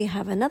We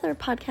have another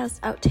podcast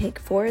outtake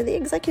for the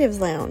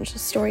Executives Lounge,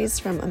 stories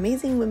from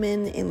amazing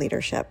women in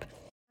leadership.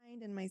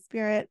 In my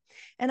spirit.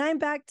 And I'm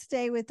back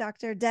today with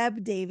Dr.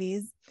 Deb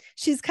Davies.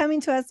 She's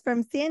coming to us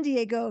from San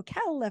Diego,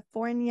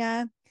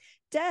 California.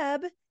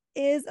 Deb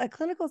is a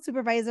clinical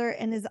supervisor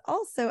and is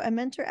also a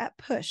mentor at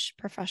Push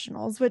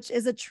Professionals, which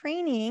is a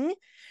training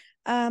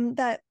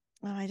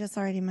I just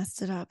already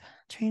messed it up.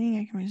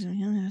 Training.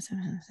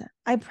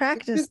 I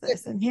practiced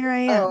this and here I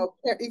am. Oh,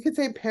 you could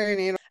say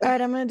perinatal. All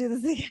right, I'm going to do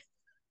this again.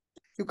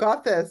 You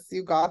got this.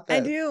 You got this. I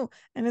do.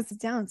 And it's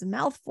down. It's a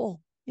mouthful.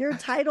 Your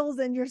titles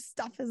and your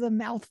stuff is a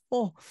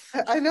mouthful.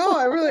 I know.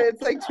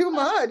 It's like too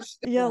much.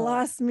 You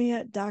lost me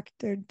at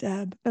Dr.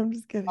 Deb. I'm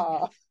just kidding.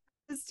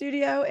 The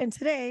studio. And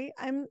today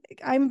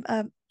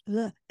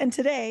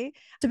today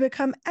to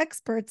become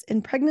experts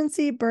in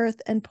pregnancy,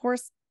 birth, and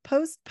post.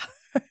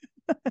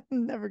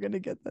 I'm never going to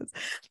get this.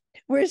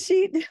 Where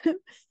she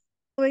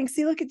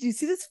see, look at you.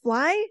 See this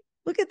fly?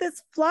 Look at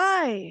this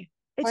fly.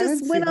 It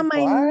just went on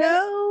my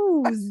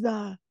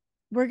nose.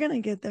 We're going to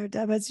get there,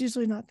 Deb. It's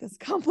usually not this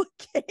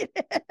complicated.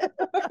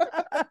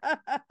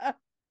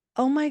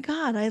 Oh my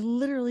God. I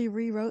literally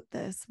rewrote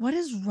this. What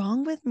is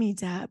wrong with me,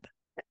 Deb?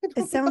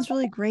 It sounds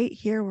really great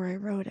here where I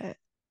wrote it.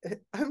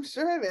 I'm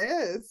sure it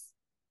is.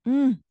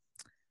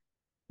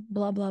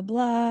 Blah, blah,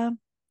 blah.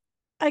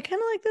 I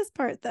kind of like this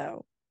part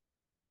though.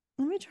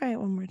 Let me try it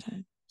one more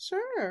time.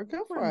 Sure.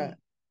 Go for it.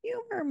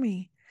 Humor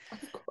me.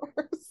 Of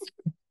course.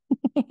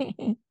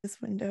 This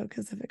window,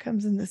 because if it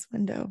comes in this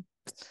window,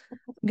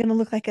 I'm gonna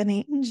look like an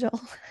angel.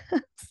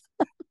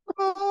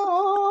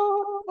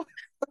 Oh.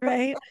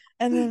 Right?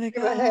 And then the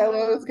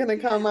halo is gonna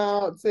come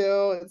out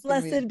too.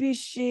 Blessed be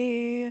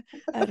she.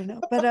 I don't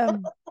know. But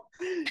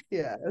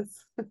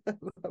yes. I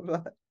love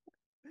that.